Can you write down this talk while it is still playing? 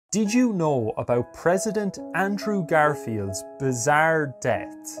Did you know about President Andrew Garfield's bizarre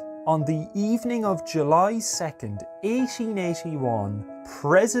death? On the evening of July 2nd, 1881,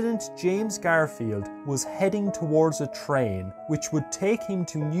 President James Garfield was heading towards a train which would take him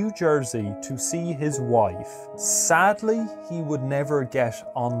to New Jersey to see his wife. Sadly, he would never get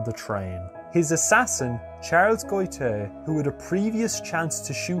on the train. His assassin, Charles Goethe, who had a previous chance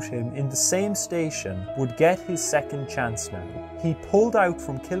to shoot him in the same station, would get his second chance now. He pulled out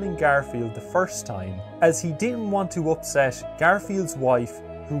from killing Garfield the first time, as he didn't want to upset Garfield's wife,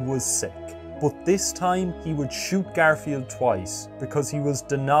 who was sick. But this time he would shoot Garfield twice because he was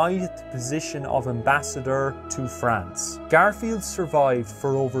denied the position of ambassador to France. Garfield survived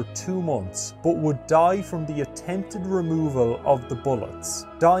for over 2 months, but would die from the attempted removal of the bullets,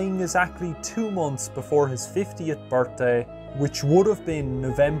 dying exactly 2 months before his 50th birthday, which would have been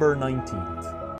November 19th.